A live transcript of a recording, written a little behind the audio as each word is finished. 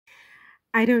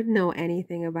I don't know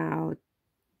anything about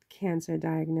cancer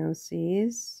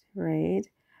diagnoses, right?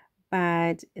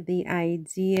 But the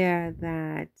idea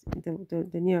that the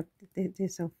New York, they're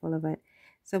so full of it.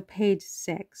 So page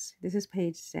six, this is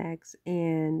page six,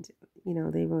 and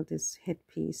they wrote this hit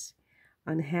piece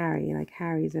on Harry. Like,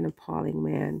 Harry's an appalling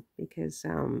man because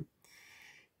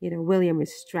William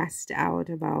is stressed out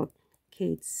about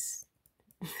Kate's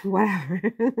whatever.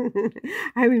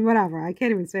 I mean, whatever. I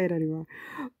can't even say it anymore.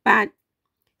 But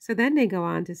so then they go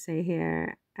on to say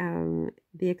here,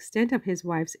 the extent of his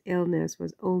wife's illness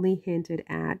was only hinted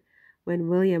at when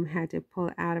William had to pull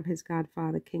out of his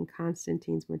godfather, King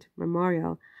Constantine's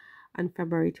memorial on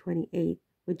February 28th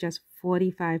with just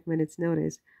 45 minutes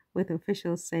notice, with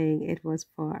officials saying it was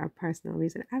for a personal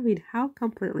reason. I mean, how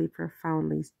completely,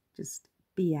 profoundly just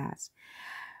BS.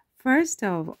 First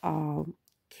of all,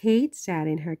 Kate said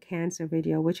in her cancer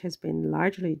video, which has been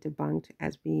largely debunked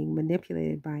as being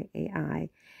manipulated by AI,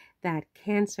 that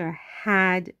cancer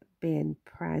had been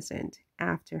present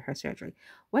after her surgery.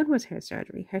 When was her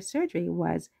surgery? Her surgery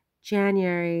was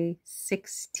January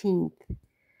 16th,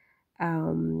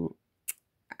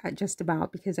 just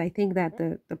about, because I think that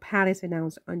the palace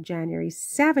announced on January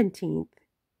 17th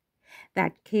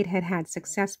that Kate had had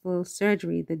successful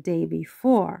surgery the day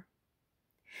before.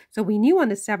 So we knew on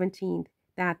the 17th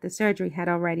that the surgery had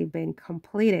already been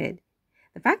completed.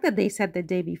 The fact that they said the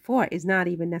day before is not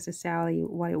even necessarily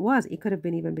what it was. It could have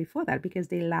been even before that because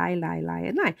they lie, and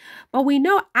lie. But we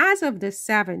know as of the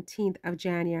 17th of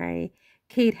January,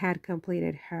 Kate had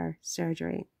completed her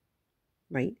surgery,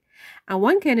 right? And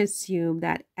one can assume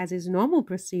that as is normal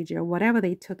procedure, whatever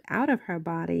they took out of her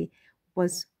body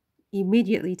was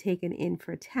immediately taken in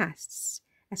for tests,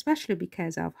 especially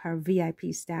because of her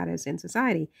VIP status in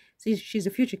society. So she's a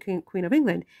future Queen of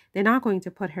England. They're not going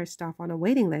to put her stuff on a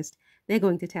waiting list. They're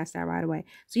going to test that right away.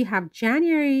 So you have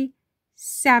January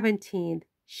 17th,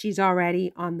 she's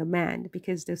already on the mend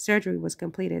because the surgery was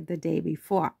completed the day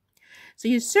before. So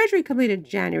your surgery completed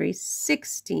January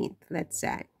 16th, let's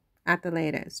say, at the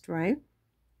latest, right?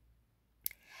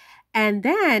 And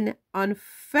then on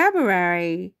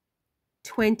February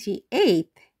 28th,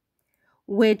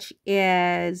 which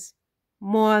is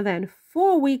more than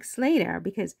 4 weeks later,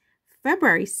 because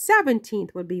February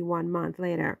 17th would be 1 month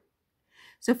later.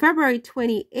 So February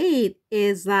 28th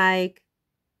is like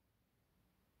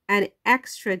an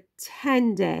extra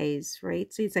 10 days,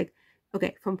 right? So it's like,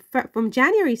 okay, from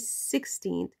January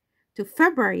 16th to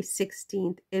February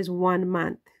 16th is 1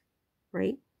 month,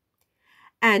 right?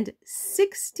 And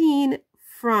 16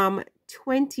 from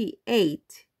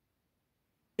 28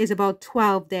 is about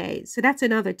 12 days. So that's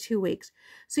another 2 weeks.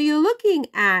 So you're looking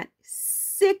at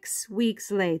 6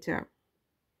 weeks later,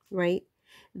 right?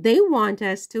 They want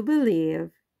us to believe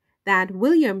that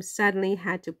William suddenly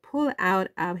had to pull out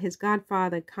of his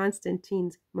godfather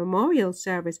Constantine's memorial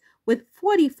service with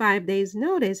 45 days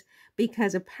notice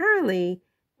because apparently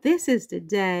this is the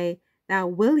day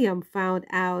that William found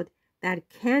out that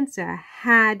cancer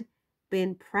had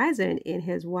been present in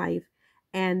his wife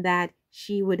and that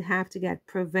she would have to get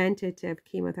preventative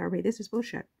chemotherapy. This is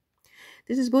bullshit.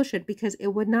 This is bullshit because it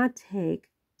would not take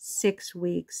 6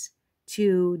 weeks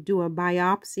to do a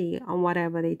biopsy on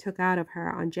whatever they took out of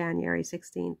her on January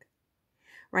 16th,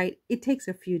 right? It takes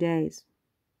a few days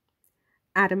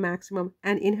at a maximum.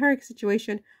 And in her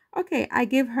situation, okay, I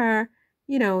give her,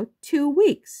 2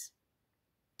 weeks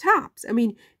tops. I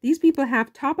mean, these people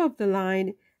have top of the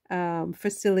line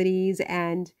facilities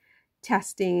and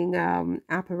testing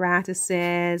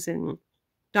apparatuses and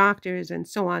doctors and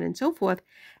so on and so forth.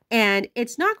 And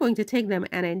it's not going to take them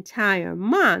an entire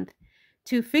month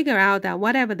to figure out that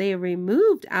whatever they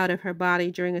removed out of her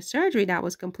body during a surgery that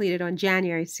was completed on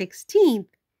January 16th,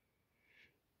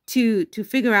 to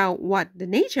figure out what the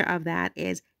nature of that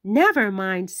is, never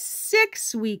mind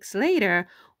 6 weeks later,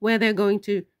 where they're going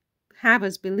to have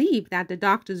us believe that the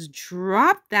doctors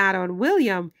dropped that on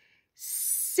William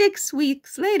 6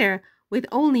 weeks later with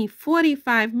only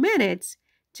 45 minutes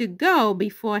to go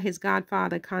before his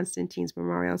godfather Constantine's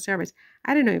memorial service.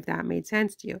 I don't know if that made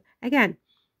sense to you. Again,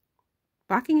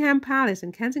 Buckingham Palace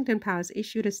and Kensington Palace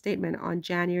issued a statement on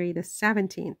January the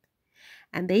 17th,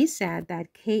 and they said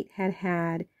that Kate had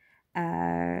had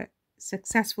a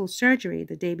successful surgery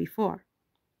the day before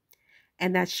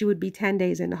and that she would be 10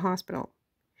 days in the hospital.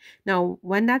 Now,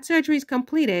 when that surgery is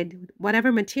completed,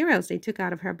 whatever materials they took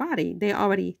out of her body, they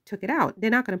already took it out. They're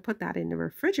not going to put that in the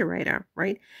refrigerator,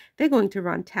 right? They're going to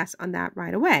run tests on that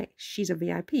right away. She's a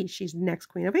VIP. She's the next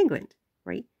Queen of England,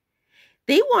 right?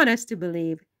 They want us to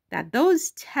believe that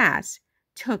those tests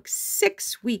took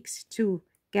 6 weeks to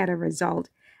get a result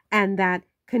and that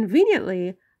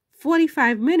conveniently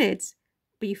 45 minutes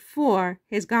before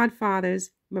his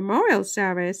godfather's memorial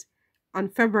service on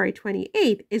February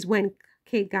 28th is when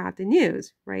Kate got the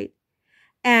news, right?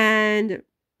 And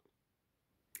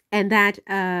that,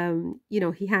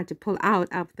 he had to pull out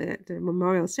of the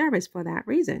memorial service for that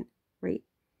reason, right?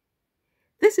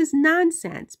 This is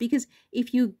nonsense, because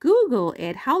if you Google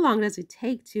it, how long does it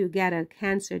take to get a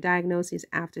cancer diagnosis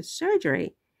after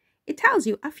surgery? It tells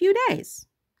you a few days,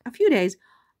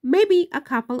 maybe a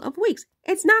couple of weeks.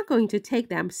 It's not going to take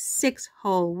them 6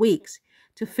 whole weeks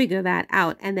to figure that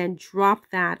out and then drop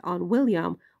that on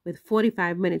William with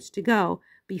 45 minutes to go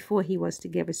before he was to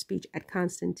give a speech at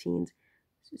Constantine's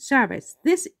service.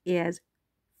 This is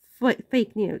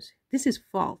fake news. This is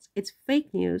false. It's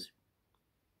fake news.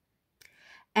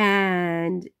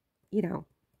 And,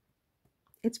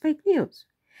 it's fake news.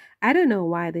 I don't know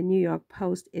why the New York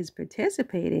Post is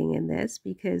participating in this,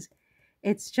 because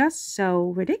it's just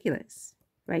so ridiculous,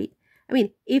 right? I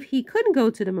mean, if he couldn't go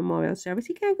to the memorial service,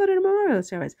 he can't go to the memorial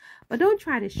service. But don't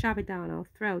try to shove it down our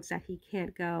throats that he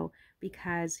can't go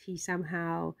because he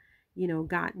somehow,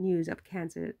 got news of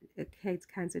Kate's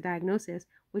cancer diagnosis,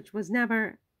 which was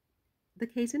never the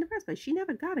case in the first place. She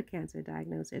never got a cancer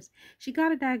diagnosis. She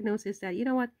got a diagnosis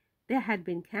that, there had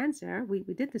been cancer. We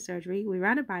did the surgery. We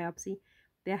ran a biopsy.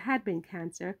 There had been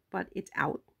cancer, but it's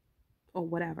out, or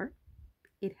whatever.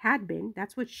 It had been.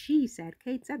 That's what she said.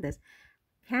 Kate said this.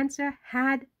 Cancer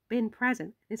had been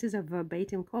present. This is a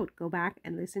verbatim quote. Go back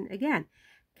and listen again.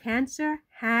 Cancer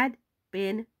had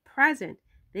been present.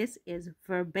 This is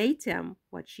verbatim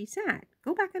what she said.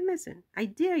 Go back and listen. I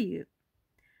dare you.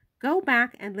 Go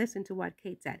back and listen to what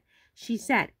Kate said. She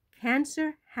said,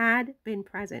 cancer had been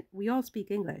present. We all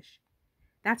speak English.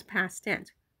 That's past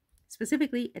tense.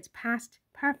 Specifically, it's past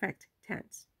perfect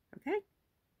tense. Okay?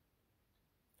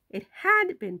 It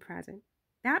had been present.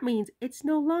 That means it's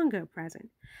no longer present.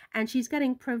 And she's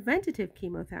getting preventative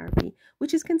chemotherapy,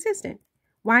 which is consistent.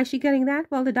 Why is she getting that?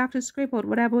 Well, the doctors scrape out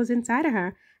whatever was inside of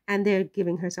her, and they're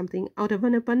giving her something out of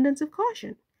an abundance of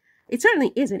caution. It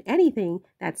certainly isn't anything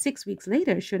that 6 weeks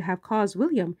later should have caused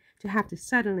William to have to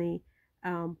suddenly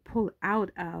pull out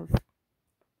of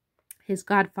his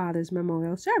godfather's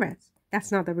memorial service.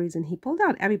 That's not the reason he pulled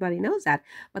out. Everybody knows that.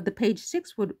 But the page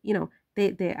 6 would,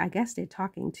 I guess they're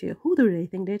talking to, who do they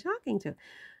think they're talking to?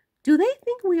 Do they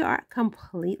think we are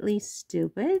completely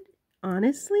stupid?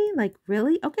 Honestly, like,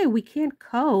 really? Okay, we can't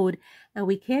code and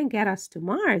we can't get us to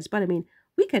Mars, but I mean,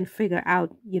 we can figure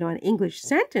out, an English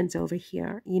sentence over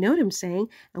here. You know what I'm saying?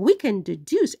 And we can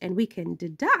deduce and we can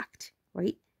deduct,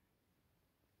 right?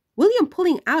 William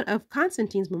pulling out of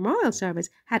Constantine's memorial service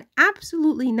had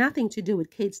absolutely nothing to do with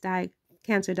Kate's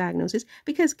cancer diagnosis,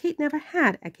 because Kate never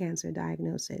had a cancer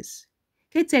diagnosis.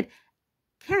 Kate said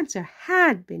cancer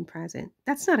had been present.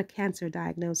 That's not a cancer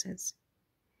diagnosis.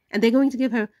 And they're going to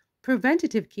give her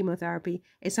preventative chemotherapy.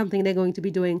 Is something they're going to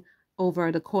be doing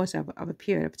over the course of a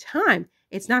period of time.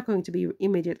 It's not going to be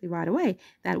immediately right away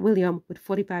that William, with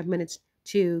 45 minutes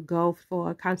to go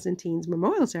for Constantine's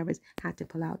memorial service, had to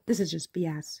pull out. This is just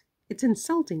BS. It's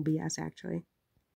insulting BS, actually.